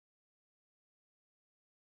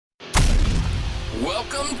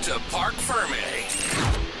Welcome to Parc Ferme,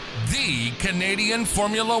 the Canadian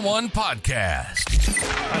Formula One podcast.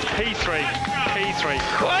 That's P3.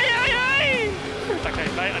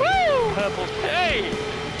 Okay, mate. Woo! Purple. Hey!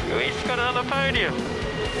 He's got another podium.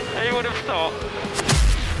 Who would have thought?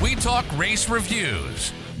 We talk race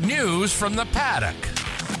reviews, news from the paddock,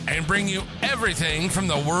 and bring you everything from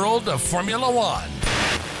the world of Formula One.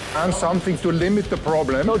 And something to limit the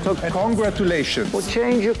problem. Congratulations. Well,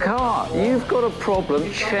 change your car. You've got a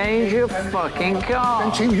problem. Change your fucking car.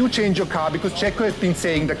 And you change your car because Checo has been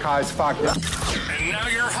saying the car is fucked. And now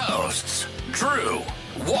your hosts, Drew,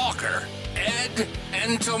 Walker, Ed,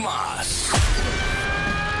 and Tomas.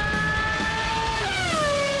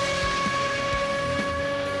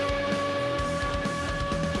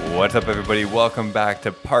 What's up, everybody? Welcome back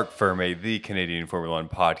to Parc Ferme, the Canadian Formula One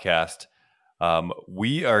podcast.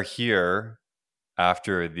 We are here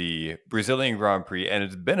after the Brazilian Grand Prix, and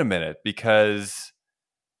it's been a minute because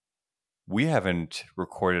we haven't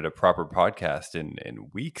recorded a proper podcast in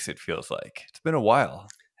weeks, it feels like. It's been a while.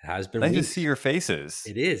 It has been nice weeks. to see your faces.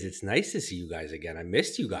 It is. It's nice to see you guys again. I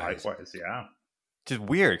missed you guys. Likewise, yeah. Just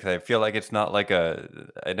weird because I feel like it's not like I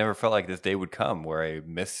never felt like this day would come where I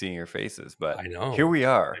miss seeing your faces, but I know. Here we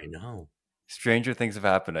are. I know. Stranger things have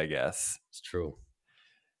happened, I guess. It's true.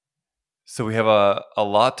 So we have a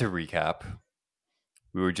lot to recap.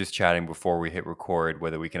 We were just chatting before we hit record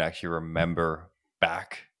whether we can actually remember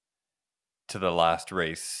back to the last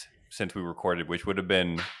race since we recorded, which would have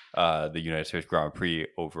been the United States Grand Prix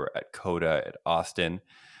over at COTA at Austin.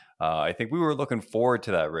 I think we were looking forward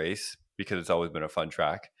to that race because it's always been a fun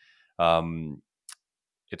track.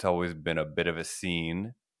 It's always been a bit of a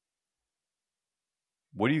scene.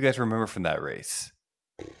 What do you guys remember from that race?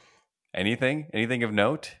 Anything of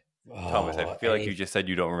note? Thomas, I feel like you just said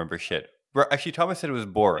you don't remember shit. Actually, Thomas said it was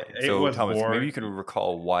boring. Thomas, boring. Maybe you can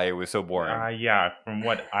recall why it was so boring. Yeah, from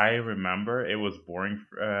what I remember, it was boring.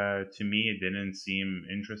 To me, it didn't seem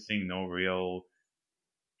interesting. No real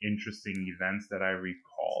interesting events that I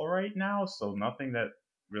recall right now. So nothing that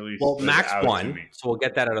really stood Max out won, to me. so we'll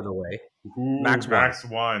get that out of the way. Max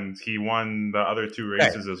won. He won the other two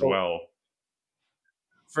races as well.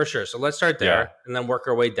 For sure. So let's start there and then work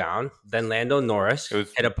our way down. Then Lando Norris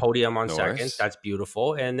hit a podium on second. That's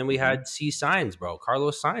beautiful. And then we had C. Sainz, bro.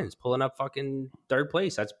 Carlos Sainz pulling up fucking third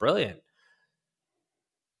place. That's brilliant.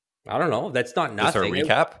 I don't know. That's not nothing. Is it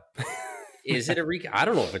a recap? Is it a recap? I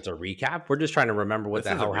don't know if it's a recap. We're just trying to remember what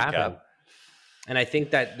the hell happened. And I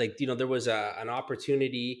think that, there was an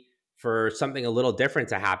opportunity for something a little different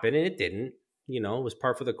to happen, and it didn't. It was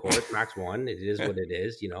par for the course. Max won. It is what it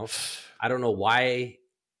is. I don't know why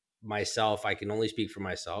myself, I can only speak for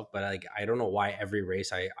myself, but I don't know why every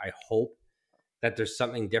race I hope that there's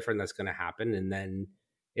something different that's going to happen, and then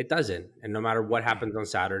it doesn't. And no matter what happens on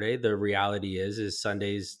Saturday, the reality is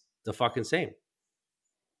Sunday's the fucking same.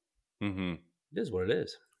 Mm-hmm. It is what it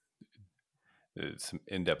is. It's some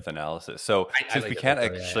in-depth analysis. So since we can't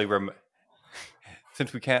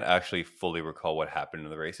actually fully recall what happened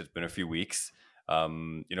in the race, it's been a few weeks.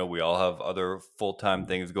 We all have other full-time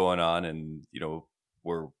things going on, and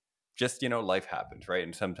we're just life happens, right?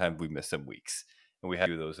 And sometimes we miss some weeks, and we have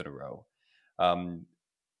to do those in a row.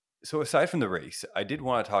 So aside from the race, I did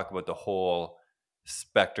want to talk about the whole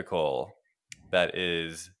spectacle that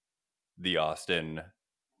is the Austin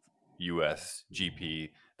US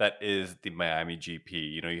GP, that is the Miami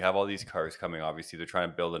GP. You have all these cars coming. Obviously, they're trying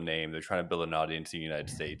to build a name. They're trying to build an audience in the United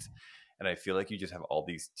States. And I feel like you just have all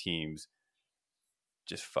these teams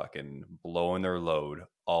just fucking blowing their load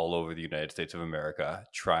all over the United States of America,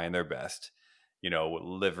 trying their best, with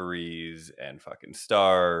liveries and fucking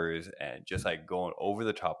stars and just going over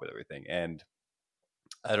the top with everything. And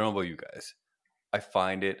I don't know about you guys, I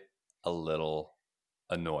find it a little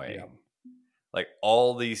annoying. Yeah.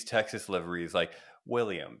 All these Texas liveries,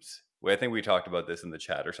 Williams. I think we talked about this in the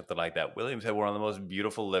chat or something like that. Williams had one of the most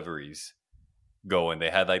beautiful liveries going. They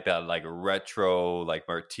had that retro,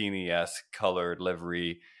 martini-esque colored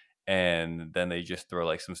livery, and then they just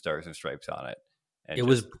throw some stars and stripes on it. And it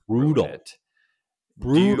was brutal.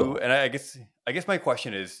 Brutal. And I guess my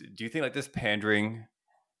question is, do you think this pandering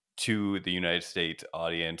to the United States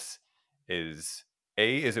audience is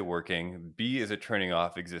A, is it working? B, is it turning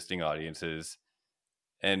off existing audiences?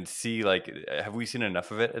 And C, have we seen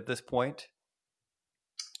enough of it at this point?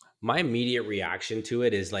 My immediate reaction to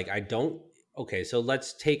it is okay, so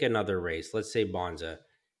let's take another race. Let's say Monza.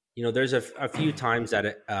 There's a few times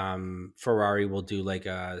that Ferrari will do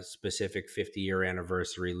a specific 50-year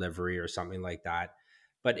anniversary livery or something like that.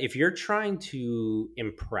 But if you're trying to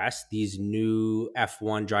impress these new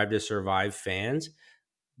F1 Drive to Survive fans,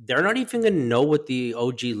 they're not even going to know what the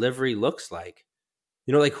OG livery looks like.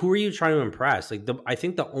 Like, who are you trying to impress? Like, I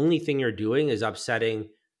think the only thing you're doing is upsetting,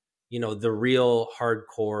 the real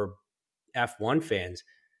hardcore F1 fans.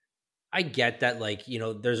 I get that, like,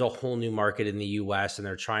 there's a whole new market in the US and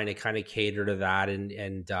they're trying to kind of cater to that.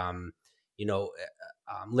 You know,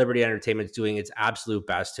 Liberty Entertainment's doing its absolute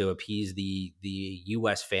best to appease the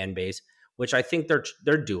US fan base, which I think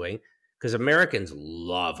they're doing, because Americans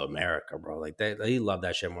love America, bro. Like, they love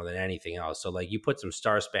that shit more than anything else. So, like, you put some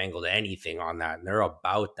Star Spangled anything on that and they're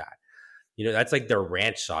about that. That's like their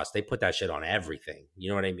ranch sauce. They put that shit on everything. You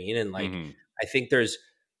know what I mean? And, like, I think there's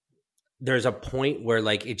a point where,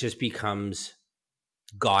 like, it just becomes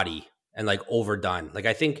gaudy and, like, overdone. Like,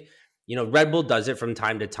 I think, Red Bull does it from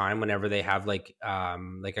time to time whenever they have like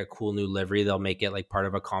a cool new livery. They'll make it like part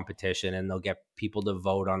of a competition and they'll get people to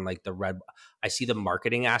vote on, like, I see the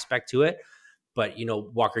marketing aspect to it. But,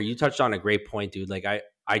 Walker, you touched on a great point, dude. Like,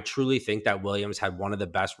 I truly think that Williams had one of the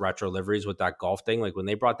best retro liveries with that golf thing. Like, when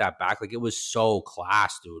they brought that back, like, it was so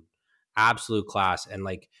class, dude. Absolute class. And,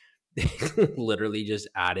 like, they literally just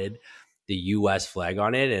added the US flag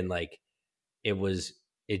on it, and, like, it was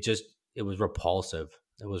repulsive.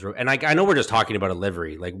 And, like, I know we're just talking about a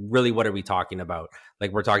livery. Like, really, what are we talking about?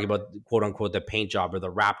 Like, we're talking about, quote unquote, the paint job or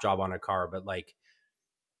the wrap job on a car, but, like,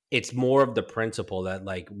 it's more of the principle that,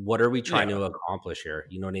 like, what are we trying to accomplish here?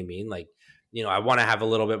 You know what I mean? Like, I want to have a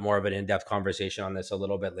little bit more of an in-depth conversation on this a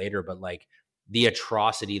little bit later, but, like, the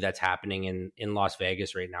atrocity that's happening in Las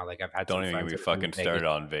Vegas right now. Like, I've had don't some even friends get me fucking started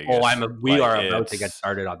on Vegas. We are about to get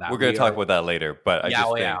started on that. We're going to talk about that later, but I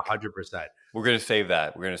just think 100%. We're going to save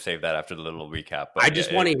that. We're going to save that after the little recap. But I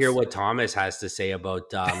just want to hear what Thomas has to say about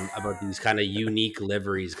these kind of unique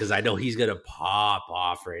liveries, because I know he's going to pop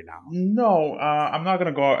off right now. No, I'm not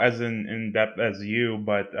going to go as in depth as you,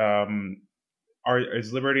 but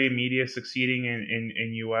is Liberty Media succeeding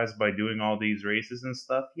in US by doing all these races and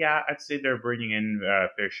stuff? Yeah, I'd say they're bringing in a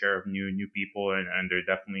fair share of new people, and they're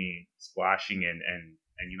definitely splashing and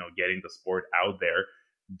getting the sport out there.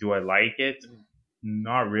 Do I like it?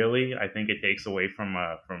 Not really. I think it takes away from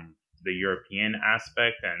the European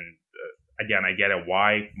aspect, and again, I get it.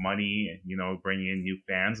 Why money? Bringing in new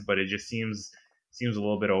fans, but it just seems a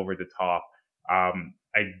little bit over the top.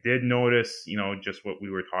 I did notice, just what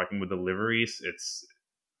we were talking with the liveries. It's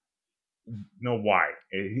why.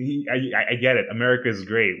 I get it. America is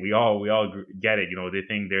great. We all get it. They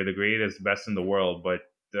think they're the greatest, best in the world, but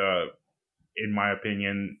in my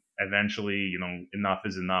opinion, eventually, enough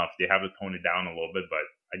is enough. They have to tone it down a little bit,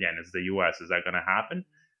 but again, it's the US. Is that going to happen?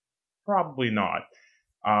 Probably not.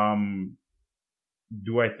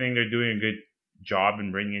 Do I think they're doing a good job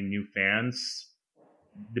in bringing in new fans?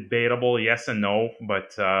 Debatable, yes and no.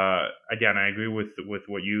 But again, I agree with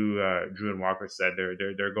what you, Drew and Walker said. They're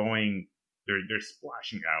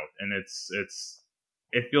splashing out, and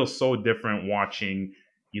it feels so different watching,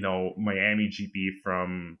 Miami GP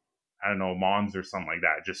from, I don't know, Mons or something like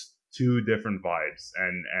that. Just two different vibes.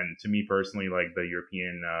 And to me personally, like, the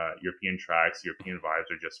European tracks, European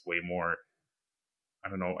vibes are just way more, I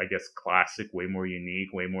don't know, I guess classic, way more unique,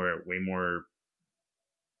 way more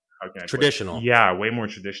traditional. Yeah, way more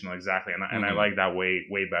traditional, exactly. And I like that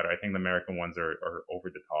way better. I think the American ones are over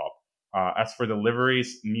the top. As for the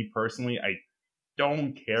liveries, me personally, I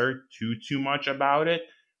don't care too much about it,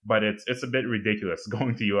 but it's a bit ridiculous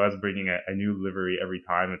going to US bringing a new livery every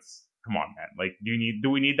time. It's, come on, man. Like,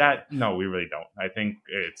 do we need that? No, we really don't. I think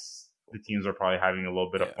the teams are probably having a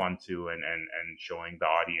little bit of fun too, and showing the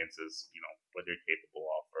audiences, what they're capable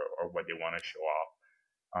of, or what they want to show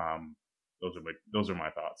off. Those are my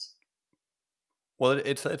thoughts. Well,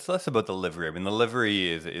 it's less about the livery. I mean, the livery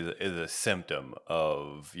is a symptom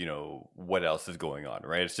of, what else is going on,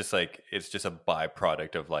 right? It's just a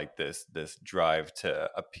byproduct of, like, this drive to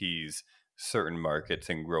appease certain markets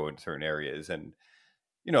and grow in certain areas. And,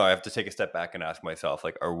 I have to take a step back and ask myself,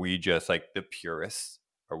 like, are we just, like, the purists?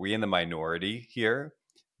 Are we in the minority here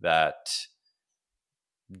that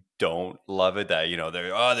don't love it, that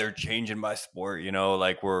they're changing my sport,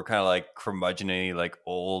 like, we're kind of like curmudgeon-y, like,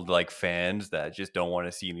 old, like, fans that just don't want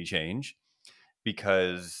to see any change?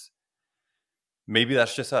 Because maybe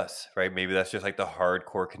that's just us, right? Maybe that's just, like, the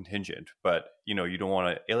hardcore contingent, but you don't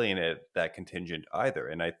want to alienate that contingent either.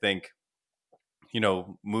 And I think,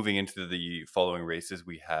 moving into the following races,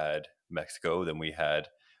 we had Mexico, then we had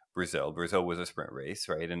Brazil. Brazil was a sprint race,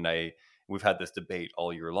 right? And we've had this debate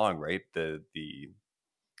all year long, right? The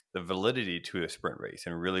validity to a sprint race,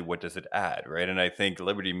 and really, what does it add, right? And I think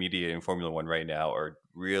Liberty Media and Formula One right now are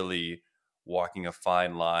really walking a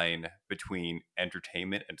fine line between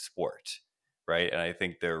entertainment and sport, right? And I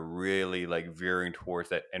think they're really, like, veering towards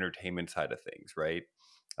that entertainment side of things, right?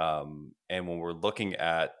 And when we're looking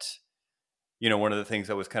at, one of the things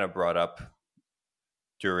that was kind of brought up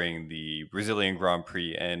during the Brazilian Grand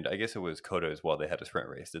Prix, and I guess it was Coda as well, they had a sprint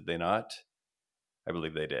race, did they not? I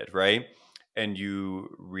believe they did, right? And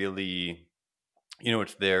you really,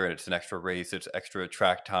 it's there and it's an extra race, it's extra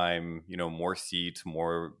track time, more seats,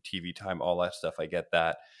 more TV time, all that stuff. I get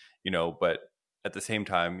that, but at the same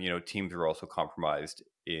time, teams are also compromised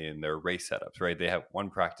in their race setups, right? They have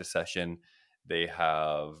one practice session, they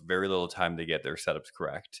have very little time to get their setups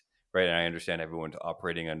correct, right? And I understand everyone's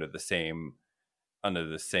operating under the same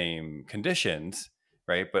conditions,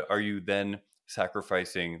 right? But are you then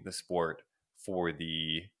sacrificing the sport for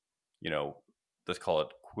the, let's call it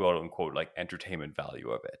quote unquote like entertainment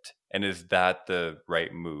value of it? And is that the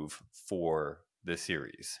right move for the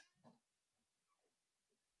series?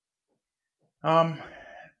 I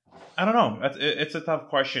don't know. It's a tough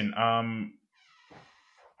question.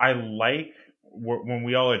 I like when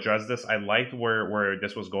we all address this. I liked where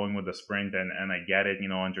this was going with the sprint, and I get it,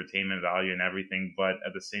 entertainment value and everything. But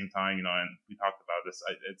at the same time, and we talked about this.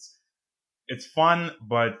 It's fun,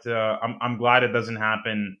 but I'm glad it doesn't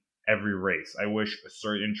happen every race. I wish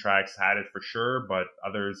certain tracks had it for sure, but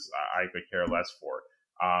others I could care less for.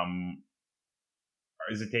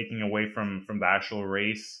 Is it taking away from the actual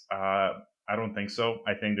race? I don't think so.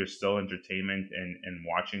 I think there's still entertainment in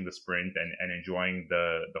watching the sprint and enjoying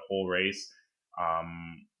the whole race.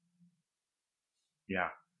 Yeah,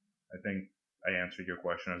 I think I answered your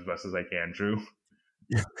question as best as I can, Drew.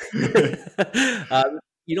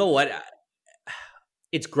 You know what?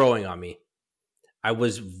 It's growing on me. I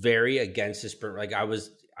was very against the sprint. Like I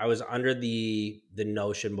was under the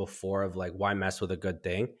notion before of like, why mess with a good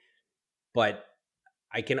thing? But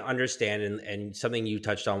I can understand, and something you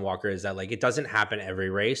touched on, Walker, is that like it doesn't happen every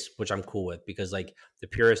race, which I'm cool with, because like the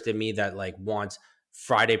purist in me that like wants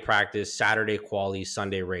Friday practice, Saturday quali,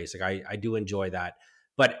 Sunday race. Like I do enjoy that.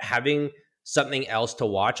 But having something else to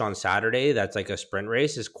watch on Saturday that's like a sprint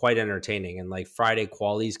race is quite entertaining. And like Friday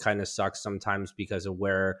qualies kind of sucks sometimes because of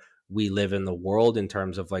where we live in the world in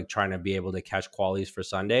terms of like trying to be able to catch qualies for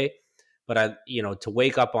Sunday. But to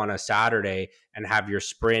wake up on a Saturday and have your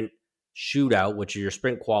sprint shootout, which are your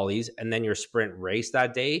sprint qualies, and then your sprint race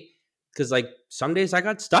that day, because like some days I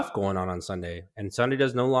got stuff going on Sunday, and Sunday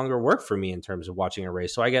does no longer work for me in terms of watching a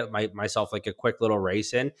race. So I get myself like a quick little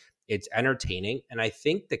race in. It's entertaining, and I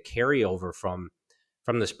think the carryover from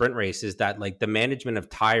the sprint race is that like the management of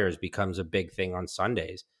tires becomes a big thing on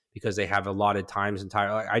Sundays because they have allotted times and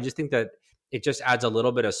tire. I just think that it just adds a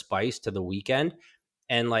little bit of spice to the weekend,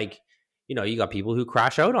 and like, you got people who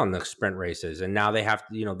crash out on the sprint races, and now they have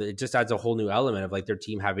to, it just adds a whole new element of like their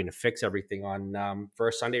team having to fix everything on for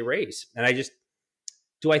a Sunday race. And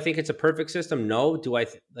do I think it's a perfect system? No. Do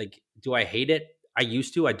I hate it? I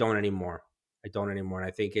used to. I don't anymore. And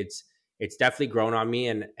I think it's definitely grown on me,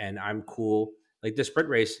 and I'm cool. Like the sprint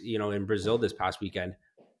race, in Brazil this past weekend,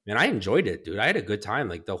 man, I enjoyed it, dude. I had a good time.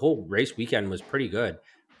 Like the whole race weekend was pretty good.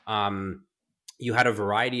 You had a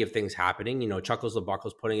variety of things happening. Chuckles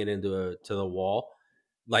LaBuckle's putting it to the wall,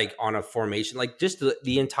 like on a formation. Like just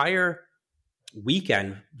the entire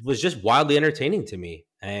weekend was just wildly entertaining to me.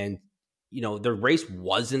 And the race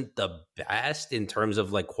wasn't the best in terms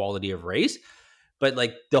of like quality of race, but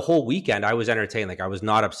like the whole weekend I was entertained. Like I was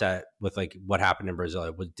not upset with like what happened in Brazil.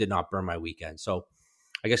 It did not burn my weekend. So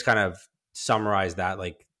I guess kind of summarize that,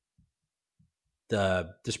 like the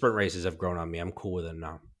sprint races have grown on me. I'm cool with them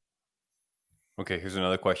now. Okay, here's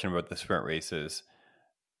another question about the sprint races.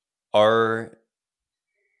 Are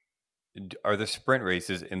the sprint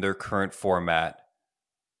races in their current format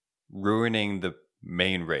ruining the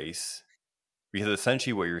main race? Because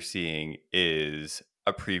essentially what you're seeing is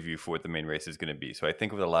a preview for what the main race is going to be. So I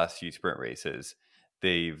think over the last few sprint races,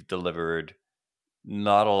 they've delivered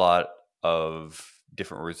not a lot of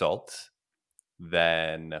different results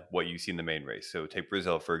than what you see in the main race. So take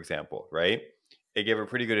Brazil, for example, right? It gave a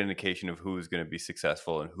pretty good indication of who was going to be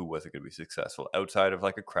successful and who wasn't going to be successful outside of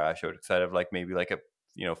like a crash, outside of like maybe like a,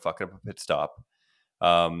 fucking up a pit stop.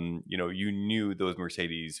 You knew those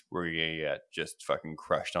Mercedes were going to get just fucking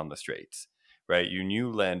crushed on the straights, right? You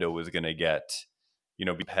knew Lando was going to get, be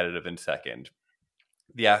competitive in second.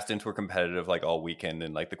 The Astons were competitive like all weekend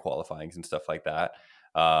and like the qualifyings and stuff like that.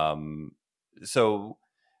 So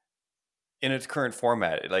in its current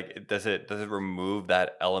format, like does it remove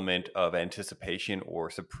that element of anticipation or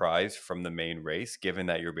surprise from the main race, given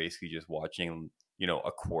that you're basically just watching,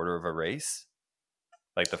 a quarter of a race,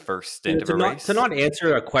 like the first stint of a race? To not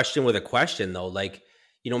answer a question with a question though, like,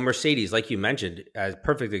 Mercedes, like you mentioned, as a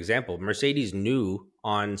perfect example, Mercedes knew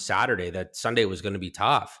on Saturday that Sunday was going to be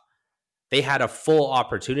tough. they had a full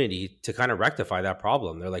opportunity to kind of rectify that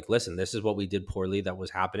problem. They're like, listen, this is what we did poorly that was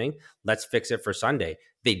happening. Let's fix it for Sunday.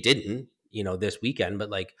 They didn't, this weekend, but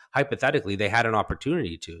like hypothetically, they had an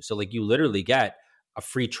opportunity to. So like you literally get a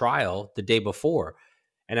free trial the day before.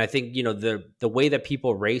 And I think, the way that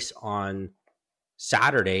people race on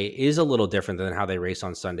Saturday is a little different than how they race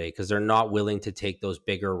on Sunday because they're not willing to take those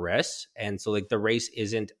bigger risks. And so like the race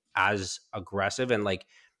isn't as aggressive. And like,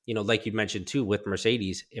 like you mentioned too, with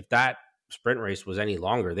Mercedes, if that sprint race was any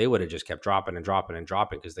longer, they would have just kept dropping and dropping and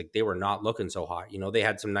dropping because like they were not looking so hot. They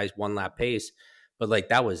had some nice 1-lap pace, but like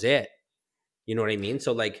that was it. You know what I mean?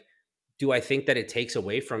 So like, do I think that it takes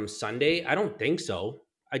away from Sunday? I don't think so.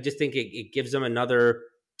 I just think it gives them another,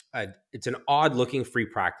 it's an odd looking free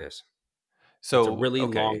practice. So it's a really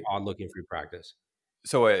long, odd looking free practice.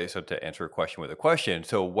 So to answer a question with a question,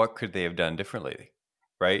 so what could they have done differently?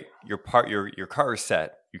 Right? Your car is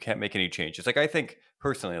set. You can't make any changes. Like I think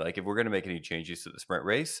personally, like if we're going to make any changes to the sprint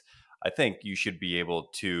race, I think you should be able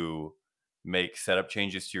to make setup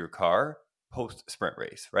changes to your car post sprint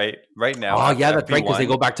race, right? Right now. Oh yeah, that's right. Because they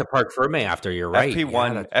go back to Parc Ferme after. You're right.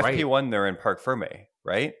 FP1, they're in Parc Ferme,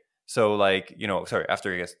 right? So like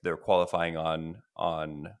after I guess they're qualifying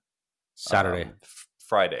on Saturday,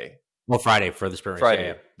 Friday. Well, Friday for the sprint race. Friday,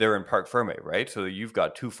 yeah. They're in Parc Ferme, right? So you've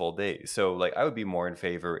got 2 full days. So like I would be more in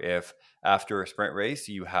favor if after a sprint race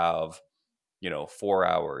you have 4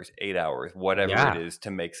 hours, 8 hours, whatever it is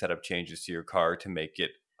to make setup changes to your car to make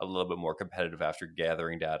it a little bit more competitive after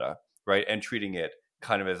gathering data, right? And treating it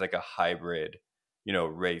kind of as like a hybrid,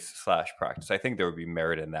 race/practice. I think there would be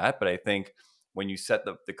merit in that, but I think when you set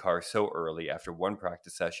the car so early after one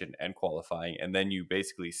practice session and qualifying, and then you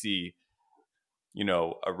basically see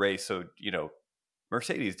a race. So,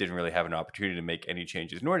 Mercedes didn't really have an opportunity to make any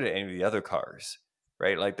changes, nor did any of the other cars,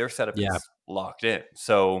 right? Like their setup is locked in.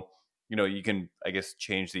 So, you can, I guess,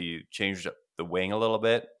 change the wing a little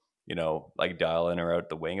bit, like dial in or out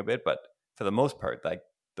the wing a bit. But for the most part, like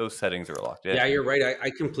those settings are locked in. Yeah, you're right.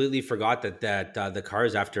 I completely forgot that the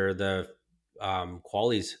cars after the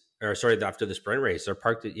qualies, after the sprint race, they're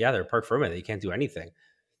parked. Yeah, they're Parc Ferme. They can't do anything.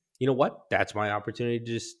 You know what? That's my opportunity to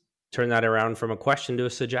just turn that around from a question to a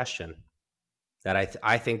suggestion. That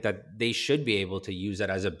I think that they should be able to use that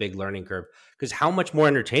as a big learning curve. Because how much more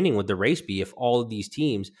entertaining would the race be if all of these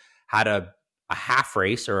teams had a half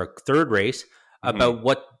race or a third race about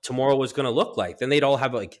what tomorrow was going to look like? Then they'd all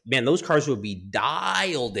have those cars would be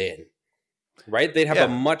dialed in, right? They'd have a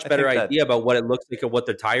much better idea about what it looks like and what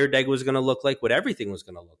the tire deg was going to look like, what everything was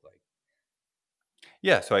going to look like.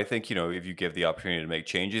 Yeah, so I think, if you give the opportunity to make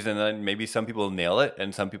changes, and then maybe some people nail it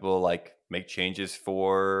and some people like make changes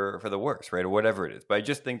for the worse, right? Or whatever it is. But I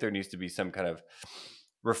just think there needs to be some kind of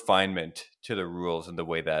refinement to the rules and the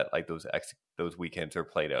way that like those weekends are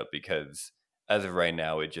played out, because as of right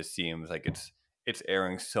now, it just seems like it's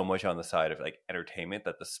erring so much on the side of like entertainment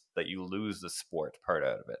that you lose the sport part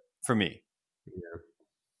out of it for me. Yeah.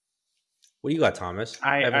 What do you got, Thomas?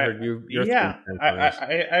 I haven't heard your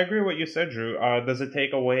I agree with what you said, Drew. Does it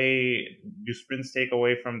take away? Do sprints take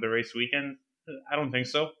away from the race weekend? I don't think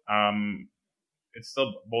so. It's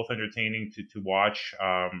still both entertaining to watch.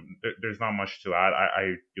 There's not much to add.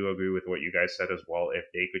 I do agree with what you guys said as well. If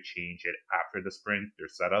they could change it after the sprint, their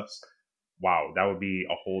setups, wow, that would be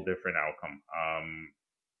a whole different outcome.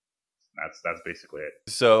 That's basically it.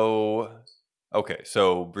 So, okay,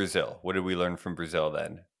 so Brazil. What did we learn from Brazil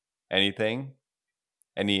then? Anything?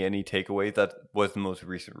 Any takeaways? That was the most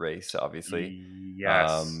recent race, obviously.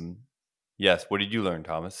 Yes. Yes. What did you learn,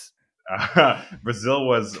 Thomas? Brazil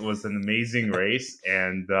was an amazing race,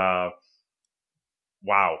 and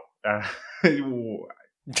wow. That's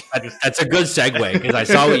a good segue because I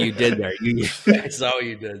saw what you did there. I saw what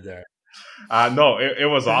you did there. No, it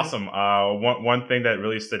was awesome. One thing that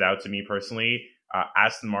really stood out to me personally,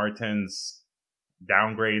 Aston Martin's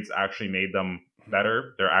downgrades actually made them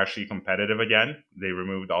better. They're actually competitive again. They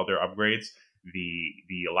removed all their upgrades.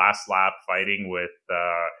 The last lap fighting with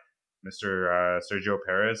Mr. Sergio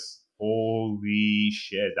Perez. Holy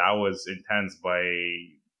shit, that was intense by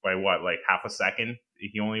what, like half a second?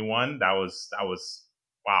 He only won. That was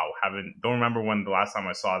wow. Don't remember when the last time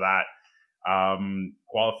I saw that.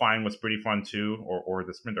 Qualifying was pretty fun too, or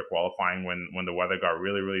the sprinter qualifying when the weather got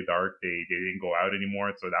really, really dark. They didn't go out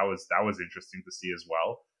anymore, so that was interesting to see as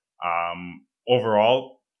well.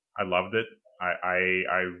 Overall, I loved it.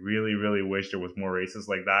 I really, really wish there was more races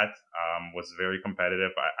like that. Was very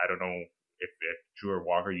competitive. I don't know if Drew or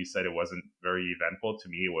Walker, you said it wasn't very eventful. To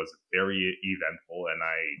me, it was very eventful, and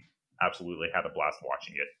I absolutely had a blast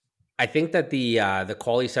watching it. I think that the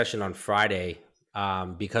quali session on Friday,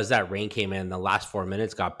 because that rain came in, the last 4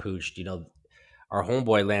 minutes got pooched. our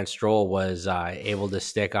homeboy Lance Stroll was able to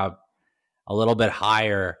stick up a little bit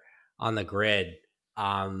higher on the grid,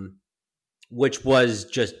 which was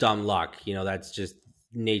just dumb luck. That's just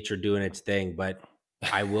nature doing its thing. But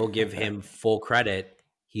I will give him full credit.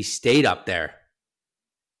 He stayed up there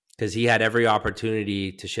because he had every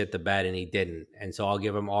opportunity to shit the bed and he didn't. And so I'll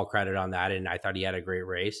give him all credit on that. And I thought he had a great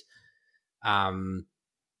race. But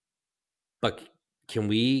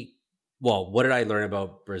what did I learn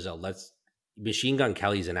about Brazil? Machine Gun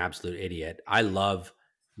Kelly's an absolute idiot. I love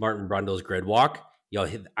Martin Brundle's grid walk.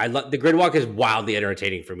 I love the grid walk is wildly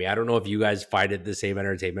entertaining for me. I don't know if you guys find it the same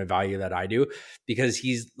entertainment value that I do, because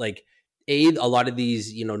he's like, a lot of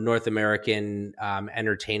these, North American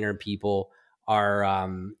entertainer people are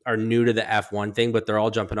new to the F1 thing, but they're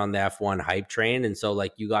all jumping on the F1 hype train. And so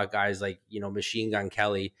like you got guys like, Machine Gun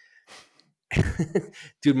Kelly.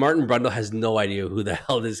 Dude, Martin Brundle has no idea who the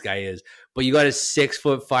hell this guy is, but you got a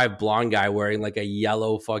 6'5" blonde guy wearing like a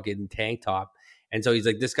yellow fucking tank top. And so he's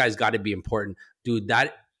like, this guy's got to be important. Dude,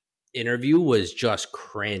 that interview was just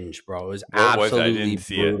cringe, bro. It was absolutely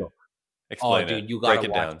brutal. Explain dude, it. you gotta Break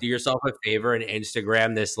it watch. down. Do yourself a favor and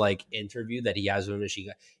Instagram this like interview that he has with Machine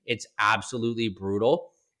Gun. It's absolutely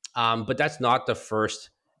brutal. But that's not the first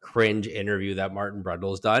cringe interview that Martin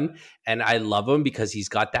Brundle's done. And I love him because he's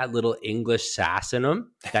got that little English sass in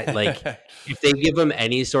him that like if they give him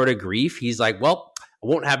any sort of grief, he's like, well, I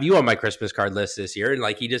won't have you on my Christmas card list this year. And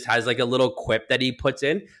like he just has like a little quip that he puts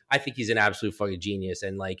in. I think he's an absolute fucking genius.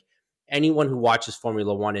 And like anyone who watches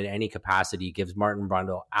Formula One in any capacity gives Martin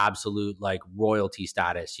Brundle absolute like royalty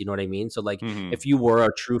status. You know what I mean? So like if you were a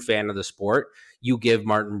true fan of the sport, you give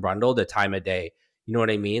Martin Brundle the time of day. You know what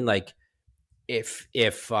I mean? Like if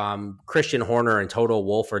Christian Horner and Toto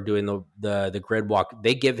Wolff are doing the grid walk,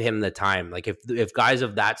 they give him the time. Like if guys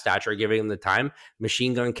of that stature are giving him the time,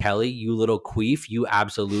 Machine Gun Kelly, you little queef, you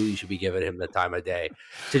absolutely should be giving him the time of day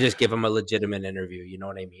to just give him a legitimate interview. You know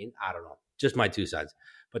what I mean? I don't know. Just my 2 cents.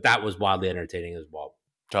 But that was wildly entertaining as well.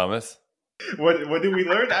 Thomas? What did we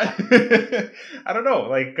learn? I don't know.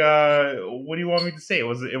 Like, what do you want me to say? It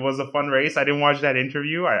was a fun race. I didn't watch that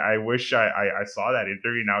interview. I wish I saw that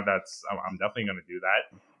interview. Now I'm definitely going to do that.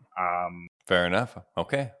 Fair enough.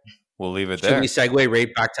 Okay, we'll leave it there. Should we segue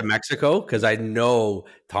right back to Mexico? Because I know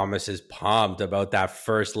Thomas is pumped about that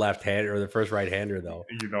first left hand or the first right hander, though.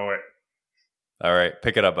 You know it. All right,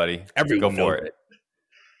 pick it up, buddy. Everyone Go for it.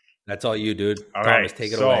 That's all you, dude. All Thomas, right,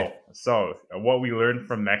 take it away. So what we learned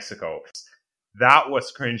from Mexico, that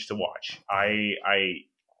was cringe to watch. I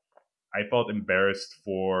felt embarrassed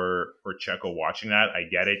for Checo watching that. I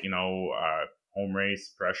get it, home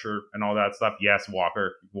race pressure and all that stuff. Yes,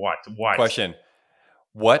 Walker. What? Question: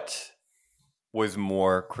 what was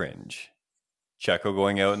more cringe? Checo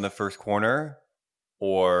going out in the first corner,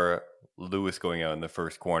 or Lewis going out in the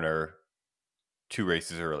first corner 2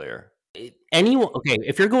 races earlier?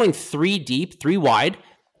 If you're going 3 deep, 3 wide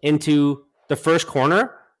into the first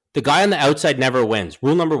corner, the guy on the outside never wins.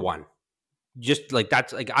 Rule number 1. Just like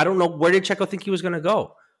that's like, I don't know, where did Checo think he was going to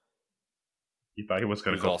go? He thought he was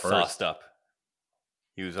going to go go first. Sauced up.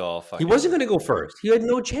 He was all fucking. He wasn't going to go first. He had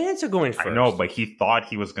no chance of going first. I know, but he thought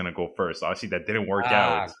he was going to go first. Obviously, that didn't work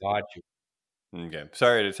out. Got you. Okay,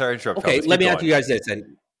 sorry to interrupt. Okay, Thomas. let me Keep ask you guys this. And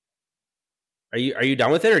are you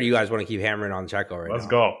done with it, or do you guys want to keep hammering on Checo right now? Let's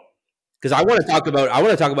go. Because I want to talk about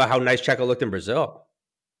how nice Checo looked in Brazil.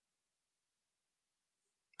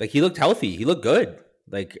 Like he looked healthy, he looked good.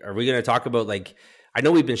 Like, are we going to talk about like? I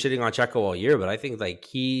know we've been shitting on Checo all year, but I think like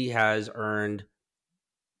he has earned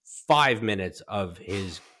 5 minutes of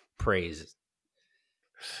his praise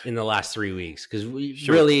in the last 3 weeks. Because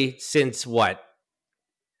really, since one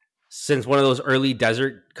of those early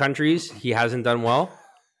desert countries, he hasn't done well.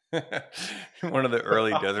 One of the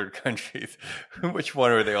early desert countries. Which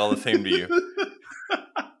one are they all the same to you?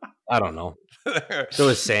 I don't know. There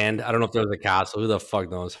was sand. I don't know if there was a castle. Who the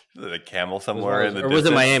fuck knows? The camel somewhere in the distance. Was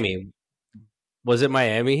it Miami? Was it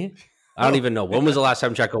Miami? I don't even know. When was the last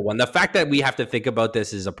time Checo won? The fact that we have to think about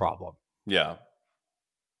this is a problem. Yeah.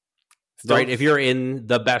 Right? If you're in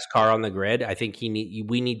the best car on the grid, I think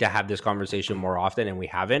we need to have this conversation more often, and we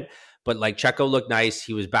haven't. But like Checo looked nice.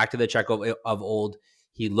 He was back to the Checo of old.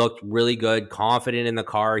 He looked really good, confident in the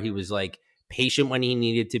car. He was like patient when he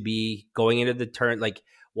needed to be, going into the turn. Like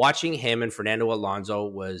watching him and Fernando Alonso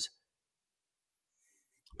was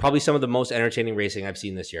probably some of the most entertaining racing I've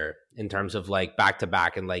seen this year in terms of like back to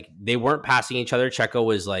back. And like they weren't passing each other. Checo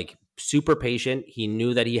was like super patient. He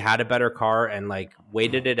knew that he had a better car and like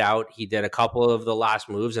waited it out. He did a couple of the last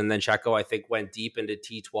moves, and then Checo, I think, went deep into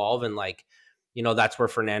T12, and like, you know, that's where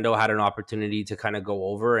Fernando had an opportunity to kind of go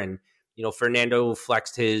over. And you know, Fernando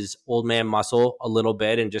flexed his old man muscle a little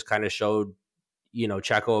bit and just kind of showed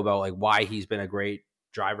Checo about like why he's been a great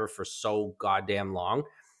driver for so goddamn long.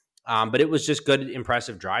 But it was just good,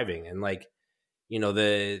 impressive driving. And like,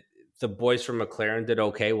 the boys from McLaren did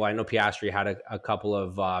okay. Well, I know Piastri had a couple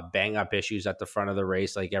of bang up issues at the front of the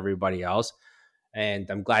race, like everybody else. And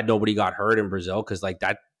I'm glad nobody got hurt in Brazil, because like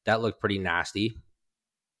that looked pretty nasty.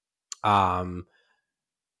 And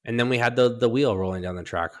then we had the wheel rolling down the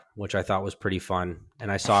track, which I thought was pretty fun.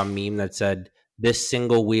 And I saw a meme that said this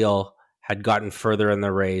single wheel had gotten further in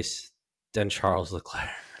the race than Charles Leclerc.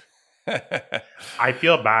 I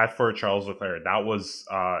feel bad for Charles Leclerc. That was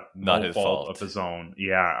not no his fault fault of his own.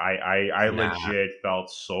 Yeah, I legit felt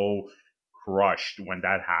so crushed when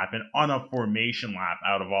that happened on a formation lap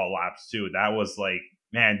out of all laps too. That was like,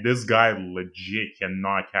 man, this guy legit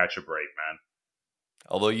cannot catch a break, man.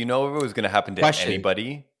 Although if it was going to happen to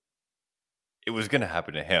anybody, it was going to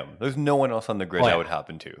happen to him. There's no one else on the grid that would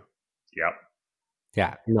happen to. Yep.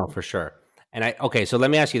 Yeah, no, for sure. And so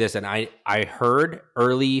let me ask you this. And I heard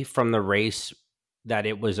early from the race that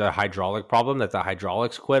it was a hydraulic problem, that the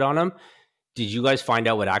hydraulics quit on him. Did you guys find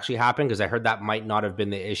out what actually happened? Because I heard that might not have been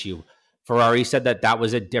the issue. Ferrari said that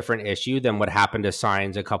was a different issue than what happened to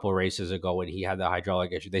Sainz a couple races ago when he had the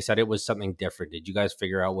hydraulic issue. They said it was something different. Did you guys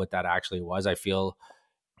figure out what that actually was? I feel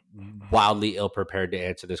wildly ill-prepared to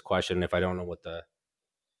answer this question if I don't know what the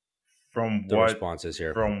response is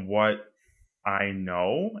here. From what I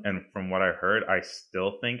know and from what I heard, I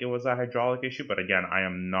still think it was a hydraulic issue, but again, I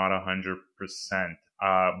am not 100%.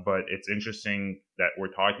 But it's interesting that we're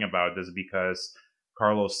talking about this because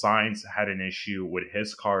Carlos Sainz had an issue with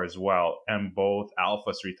his car as well, and both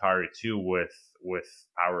Alphas retired too with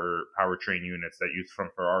our powertrain units that used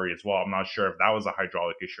from Ferrari as well. I'm not sure if that was a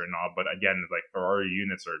hydraulic issue or not, but again, like Ferrari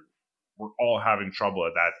units were all having trouble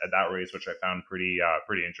at that race, which I found pretty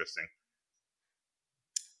interesting.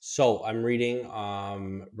 So I'm reading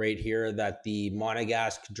right here that the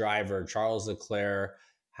Monegasque driver, Charles Leclerc,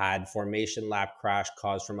 had formation lap crash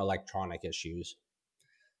caused from electronic issues.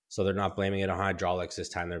 So they're not blaming it on hydraulics this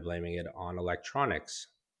time. They're blaming it on electronics.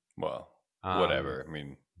 Well, whatever. I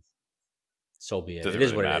mean, so be it. It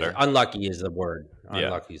is really what matter. It is. Unlucky is the word.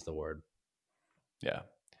 Unlucky is the word. Yeah.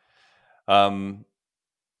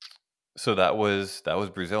 So that was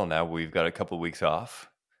Brazil. Now we've got a couple of weeks off.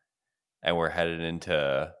 And we're headed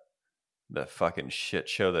into the fucking shit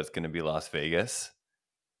show that's going to be Las Vegas.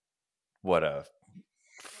 What a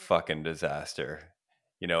fucking disaster.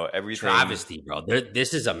 Everything. Travesty, bro.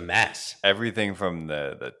 This is a mess. Everything from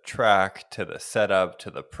the track to the setup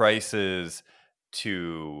to the prices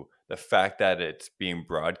to the fact that it's being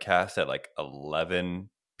broadcast at like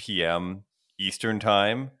 11 p.m. Eastern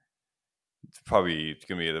time. It's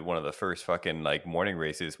going to be one of the first fucking like morning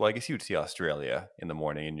races. Well, I guess you would see Australia in the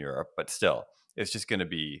morning in Europe, but still, it's just going to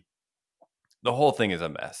be, the whole thing is a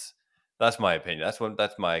mess. That's my opinion.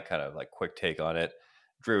 That's my kind of like quick take on it.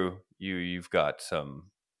 Drew, you've got some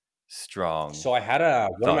strong. So I had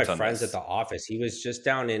one of my friends at the office. He was just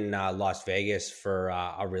down in Las Vegas for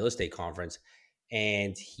a real estate conference,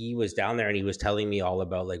 and he was down there and he was telling me all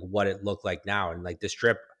about like what it looked like now, and like the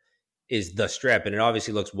strip is the strip, and it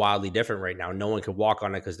obviously looks wildly different right now. No one could walk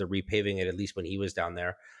on it because they're repaving it, at least when he was down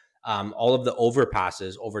there. All of the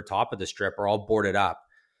overpasses over top of the strip are all boarded up.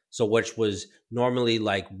 So which was normally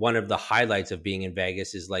like one of the highlights of being in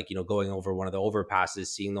Vegas is like, going over one of the overpasses,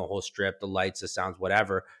 seeing the whole strip, the lights, the sounds,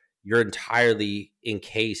 whatever. You're entirely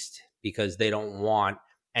encased because they don't want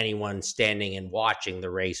anyone standing and watching the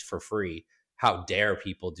race for free. How dare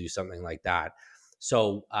people do something like that?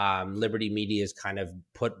 So Liberty Media has kind of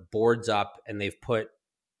put boards up, and they've put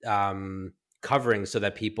covering so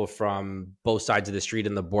that people from both sides of the street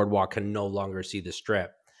and the boardwalk can no longer see the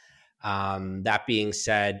strip. That being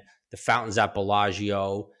said, the fountains at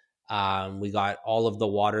Bellagio, we got all of the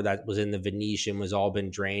water that was in the Venetian was all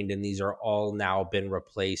been drained, and these are all now been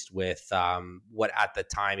replaced with what at the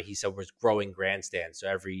time he said was growing grandstands. So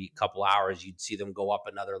every couple hours you'd see them go up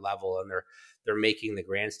another level, and they're making the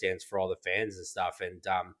grandstands for all the fans and stuff. And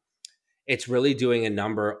it's really doing a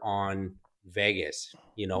number on Vegas,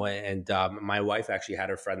 and my wife actually had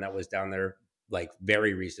a friend that was down there like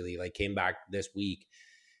very recently, like came back this week,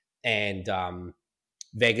 and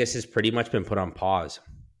Vegas has pretty much been put on pause.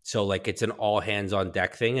 So like it's an all hands on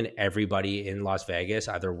deck thing, and everybody in Las Vegas,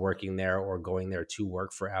 either working there or going there to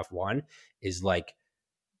work for F1, is like,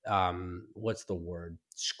 what's the word?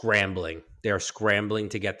 Scrambling. They're scrambling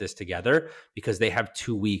to get this together because they have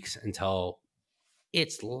 2 weeks until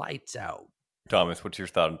it's lights out. Thomas, what's your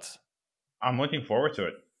thoughts? I'm looking forward to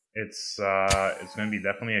it. It's going to be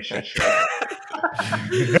definitely a shit show.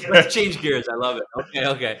 Let's change gears. I love it.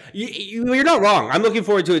 Okay. You're not wrong. I'm looking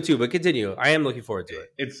forward to it too, but continue. I am looking forward to it.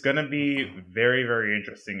 It's going to be very, very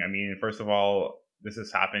interesting. I mean, first of all, this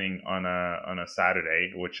is happening on a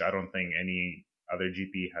Saturday, which I don't think any other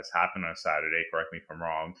GP has happened on a Saturday. Correct me if I'm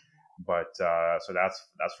wrong. But so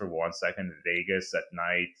that's for one. Second, Vegas at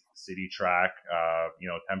night, city track.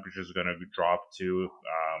 Temperatures are going to drop too.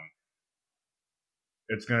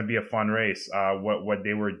 It's going to be a fun race. What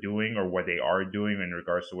they were doing or what they are doing in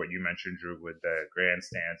regards to what you mentioned, Drew, with the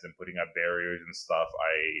grandstands and putting up barriers and stuff,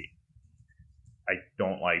 I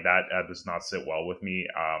don't like that. That does not sit well with me.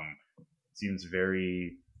 It seems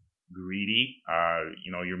very greedy.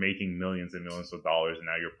 You're making millions and millions of dollars, and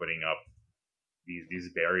now you're putting up these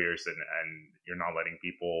barriers, and you're not letting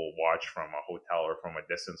people watch from a hotel or from a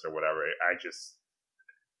distance or whatever.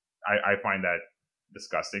 I find that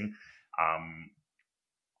disgusting.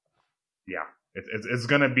 Yeah, it's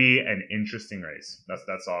gonna be an interesting race.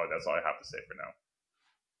 That's all I have to say for now.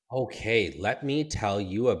 Okay, let me tell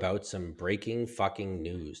you about some breaking fucking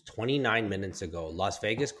news. 29 minutes ago, Las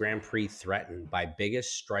Vegas Grand Prix threatened by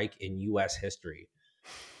biggest strike in U.S. history.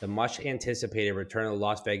 The much anticipated return of the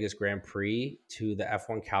Las Vegas Grand Prix to the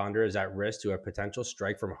F1 calendar is at risk to a potential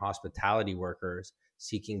strike from hospitality workers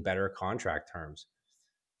seeking better contract terms.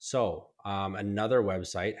 So, another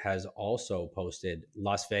website has also posted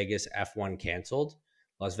Las Vegas F1 canceled.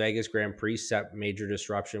 Las Vegas Grand Prix set major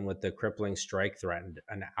disruption with the crippling strike threatened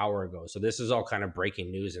an hour ago. So this is all kind of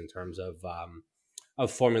breaking news in terms of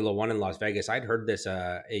Formula One in Las Vegas. I'd heard this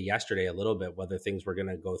yesterday a little bit, whether things were going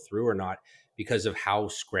to go through or not, because of how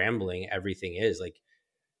scrambling everything is. Like,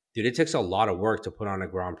 dude, it takes a lot of work to put on a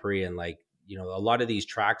Grand Prix, and a lot of these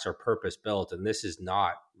tracks are purpose built, and this is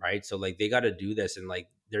not, right? So like they got to do this, and like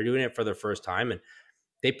they're doing it for the first time, and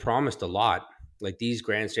they promised a lot. Like these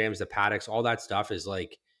grandstands, the paddocks, all that stuff is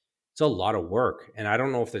like, it's a lot of work, and I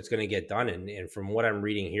don't know if it's going to get done. And from what I'm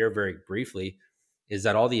reading here, very briefly, is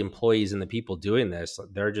that all the employees and the people doing this,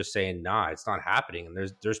 they're just saying, nah, it's not happening.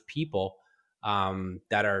 And there's people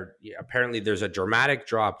that are apparently, there's a dramatic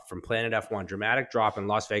drop from Planet F1, dramatic drop in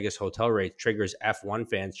Las Vegas hotel rates triggers F1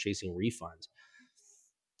 fans chasing refunds.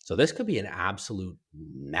 So this could be an absolute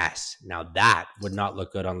mess. Now that would not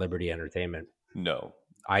look good on Liberty Entertainment. No.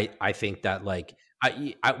 I think that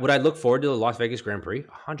would I look forward to the Las Vegas Grand Prix?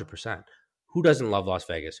 100%. Who doesn't love Las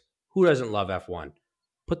Vegas? Who doesn't love F1?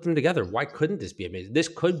 Put them together. Why couldn't this be amazing? This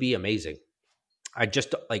could be amazing. I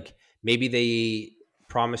just maybe they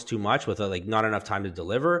promised too much with not enough time to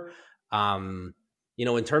deliver. In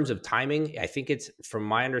terms of timing, I think it's, from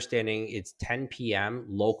my understanding, it's 10 p.m.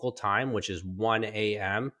 local time, which is 1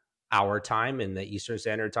 a.m. our time in the Eastern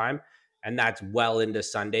Standard Time. And that's well into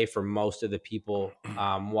Sunday for most of the people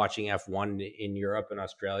watching F1 in Europe and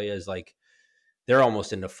Australia. Is like, they're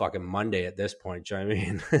almost into fucking Monday at this point. Do you know what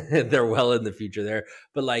I mean? They're well in the future there.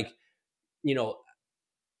 But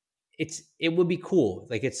it would be cool.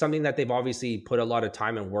 Like, it's something that they've obviously put a lot of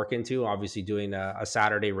time and work into. Obviously doing a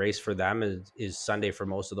Saturday race for them is Sunday for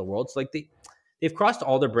most of the world. So like they've crossed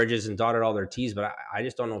all their bridges and dotted all their T's, but I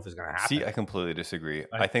just don't know if it's going to happen. See, I completely disagree.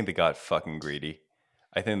 I think they got fucking greedy.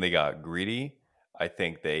 I think we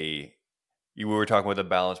were talking about the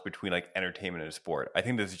balance between like entertainment and sport. I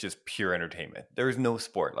think this is just pure entertainment. There is no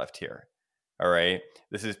sport left here. All right.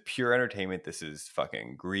 This is pure entertainment. This is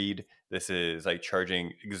fucking greed. This is like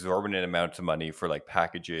charging exorbitant amounts of money for like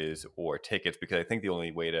packages or tickets, because I think the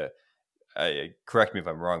only way to, correct me if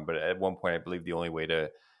I'm wrong, but at one point I believe the only way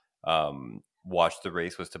to watch the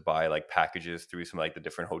race was to buy like packages through some like the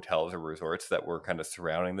different hotels or resorts that were kind of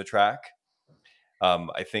surrounding the track.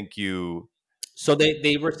 I think So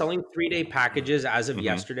they were selling 3-day packages as of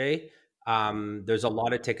yesterday. There's a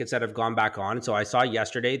lot of tickets that have gone back on. So I saw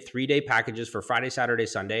yesterday 3-day packages for Friday, Saturday,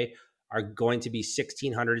 Sunday are going to be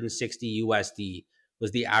 $1,660 USD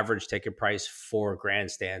was the average ticket price for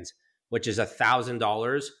grandstands, which is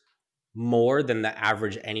 $1,000 more than the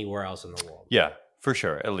average anywhere else in the world. Yeah, for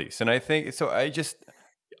sure, at least. And I think so.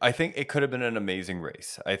 I think it could have been an amazing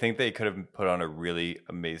race. I think they could have put on a really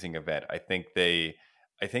amazing event. I think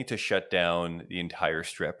to shut down the entire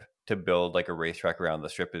strip, to build like a racetrack around the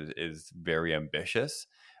strip is very ambitious.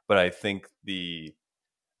 But I think the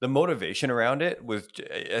motivation around it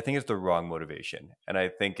I think it's the wrong motivation. And I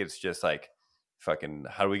think it's just like, fucking,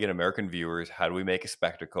 how do we get American viewers? How do we make a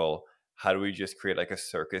spectacle? How do we just create like a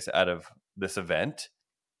circus out of this event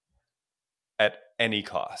at any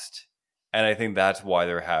cost? And I think that's why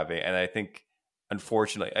they're having, and I think,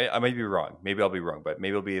 unfortunately, I might be wrong. Maybe I'll be wrong, but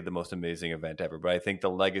maybe it'll be the most amazing event ever. But I think the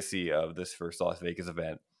legacy of this first Las Vegas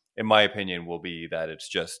event, in my opinion, will be that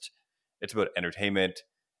it's about entertainment.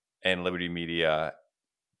 and Liberty Media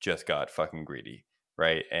just got fucking greedy,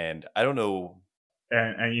 right? And I don't know.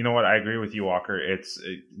 And you know what? I agree with you, Walker.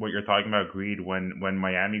 What you're talking about greed. When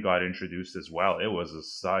Miami got introduced as well, it was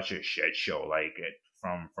such a shit show. Like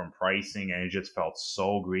from pricing, and it just felt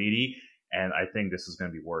so greedy. And I think this is going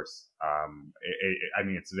to be worse. I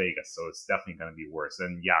mean, it's Vegas, so it's definitely going to be worse.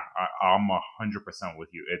 And yeah, I'm 100% with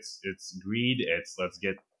you. It's greed. It's let's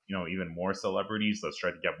get even more celebrities. Let's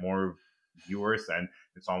try to get more viewers, and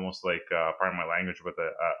it's almost like pardon my language, but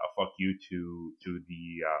a fuck you to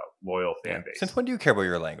the loyal fan base. Since when do you care about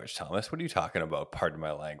your language, Thomas? What are you talking about? Pardon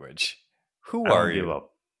my language. Who I are don't you? give a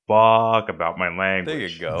fuck about my language. There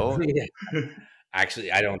you go.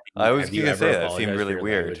 Actually, I don't. I was have you gonna ever say that seemed apologized really for your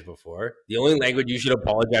weird language before? The only language you should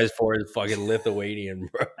apologize for is fucking Lithuanian,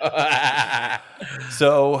 bro.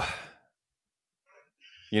 So,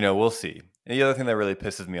 we'll see. And the other thing that really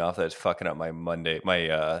pisses me off that's fucking up my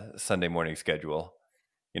Sunday morning schedule.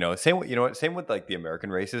 Same with like the American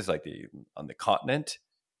races, like on the continent.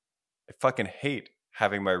 I fucking hate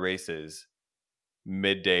having my races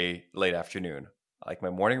midday, late afternoon. I like my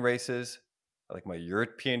morning races. I like my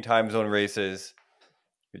European time zone races.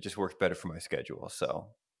 It just works better for my schedule. So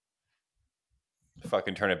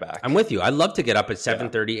fucking turn it back. I'm with you. I'd love to get up at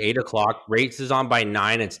 7:30, 8 o'clock. Race is on by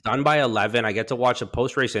 9. It's done by 11. I get to watch the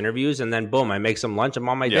post-race interviews, and then boom, I make some lunch. I'm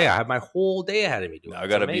on my day. I have my whole day ahead of me. Now I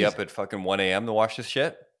got to be up at fucking 1 a.m. to watch this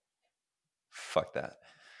shit. Fuck that.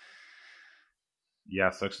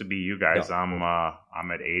 Yeah, sucks to be you guys. No.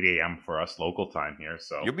 I'm at 8 a.m. for us local time here,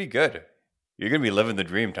 so you'll be good. You're gonna be living the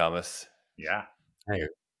dream, Thomas. Yeah. Hey,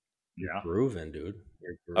 you're grooving, dude.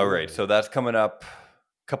 You're grooving. All right, so that's coming up.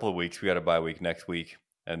 A couple of weeks. We got a bye week next week,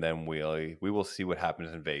 and then we will see what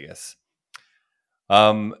happens in Vegas.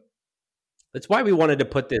 That's why we wanted to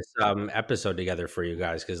put this episode together for you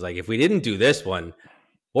guys, because like if we didn't do this one,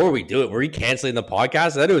 what were we doing? Were we canceling the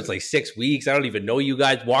podcast? I thought it was like 6 weeks. I don't even know you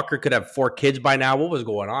guys. Walker could have 4 kids by now. What was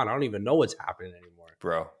going on? I don't even know what's happening anymore.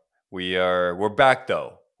 Bro, we're back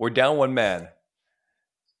though. We're down one man.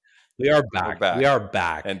 We are back. We are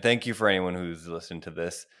back. And thank you for anyone who's listened to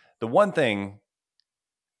this. The one thing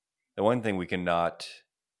we cannot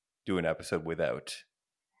do an episode without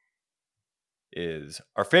is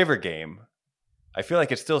our favorite game. I feel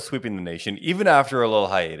like it's still sweeping the nation, even after a little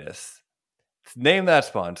hiatus. Name that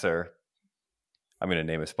sponsor. I'm going to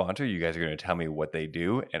name a sponsor. You guys are going to tell me what they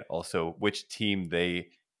do and also which team they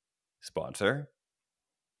sponsor.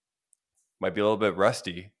 Might be a little bit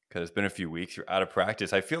rusty because it's been a few weeks. You're out of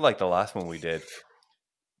practice. I feel like the last one we did,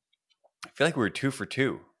 I feel like we were 2 for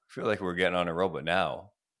 2. I feel like we were getting on a roll, but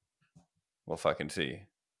now we'll fucking see.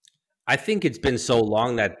 I think it's been so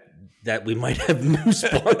long that we might have new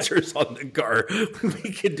sponsors on the car.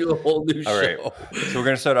 We could do a whole new show. All right. So we're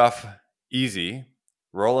going to start off easy,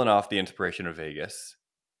 rolling off the inspiration of Vegas.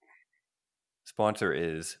 Sponsor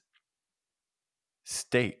is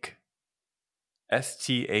Stake.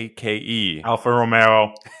 Stake. Alfa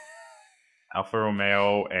Romeo. Alfa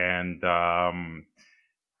Romeo, and I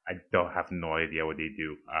don't have no idea what they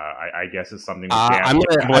do. I guess it's something. I'm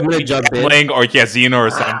gonna jump in. Or casino or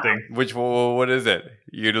something. What is it?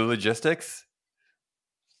 You do logistics?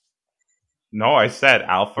 No, I said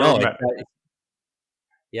Alfa Romeo.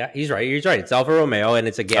 Yeah, he's right. He's right. It's Alfa Romeo, and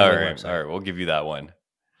it's a gambling website. All right, we'll give you that one.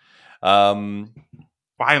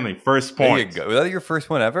 Finally, first point. There you go. Was that your first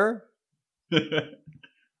one ever?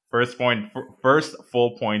 First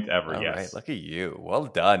full point ever. All yes. Right, look at you. Well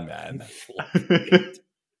done, man.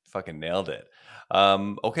 Fucking nailed it.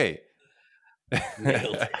 Okay.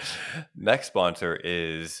 Nailed it. Next sponsor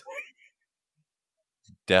is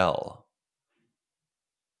Dell.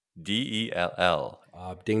 Dell.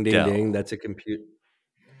 Ding, ding, ding. That's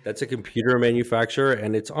a computer manufacturer,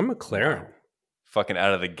 and it's on McLaren. Fucking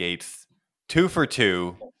out of the gates. 2 for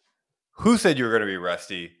 2. Who said you were going to be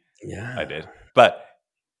rusty? Yeah. I did. But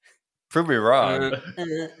prove me wrong.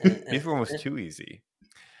 This one was too easy.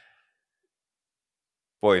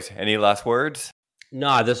 Boys, any last words?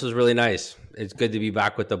 No, this was really nice. It's good to be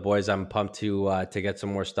back with the boys. I'm pumped to get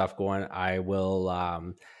some more stuff going. I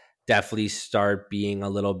will definitely start being a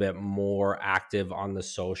little bit more active on the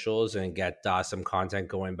socials and get some content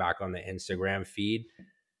going back on the Instagram feed.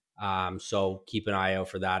 So keep an eye out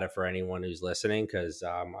for that for anyone who's listening, because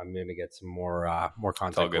I'm going to get some more content.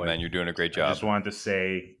 It's all good, going. man. You're doing a great job. I just wanted to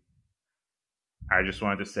say I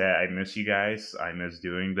miss you guys. I miss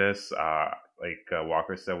doing this. Like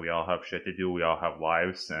Walker said, we all have shit to do. We all have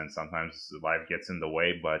lives, and sometimes life gets in the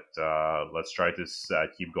way. But let's try to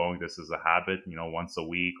keep going. This is a habit, once a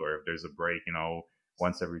week, or if there's a break,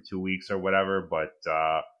 once every 2 weeks or whatever. But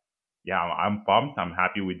yeah, I'm pumped. I'm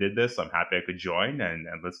happy we did this. I'm happy I could join, and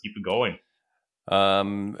let's keep it going.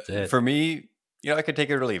 For me, I could take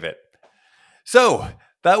it or leave it. So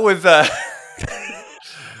that was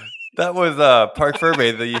Park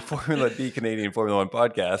Ferme, the Formula D Canadian Formula One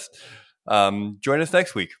podcast. Join us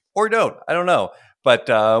next week, or don't. I don't know, but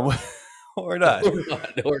or not.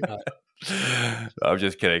 Or not. I'm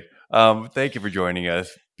just kidding. Thank you for joining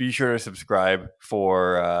us. Be sure to subscribe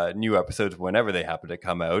for new episodes whenever they happen to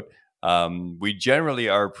come out. We generally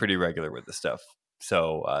are pretty regular with this stuff,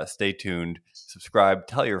 so stay tuned. Subscribe,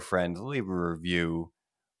 tell your friends, leave a review,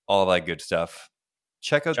 all that good stuff.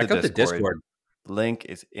 Check out the Discord. Link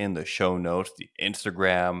is in the show notes. The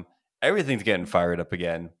Instagram, everything's getting fired up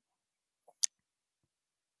again.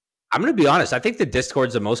 I'm going to be honest. I think the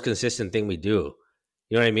Discord's the most consistent thing we do.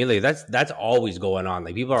 You know what I mean? Like that's always going on.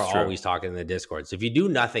 Like people are always talking in the Discord. So if you do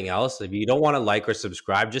nothing else, if you don't want to like or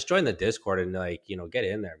subscribe, just join the Discord and get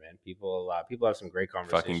in there, man. People have some great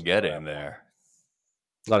conversations. Fucking get in there.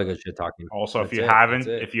 A lot of good shit talking. Also, if you haven't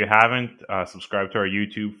subscribed to our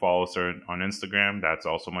YouTube, follow us on Instagram. That's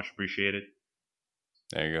also much appreciated.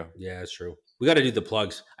 There you go. Yeah, that's true. We got to do the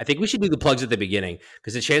plugs. I think we should do the plugs at the beginning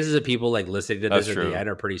because the chances of people listening to this at the end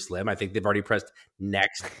are pretty slim. I think they've already pressed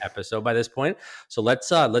next episode by this point. So let's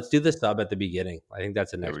do the sub at the beginning. I think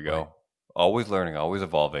that's the next. There we go. Always learning, always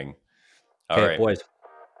evolving. All right, boys.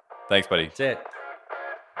 Thanks, buddy. That's it.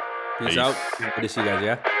 Peace out. Good to see you guys.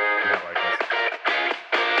 Yeah.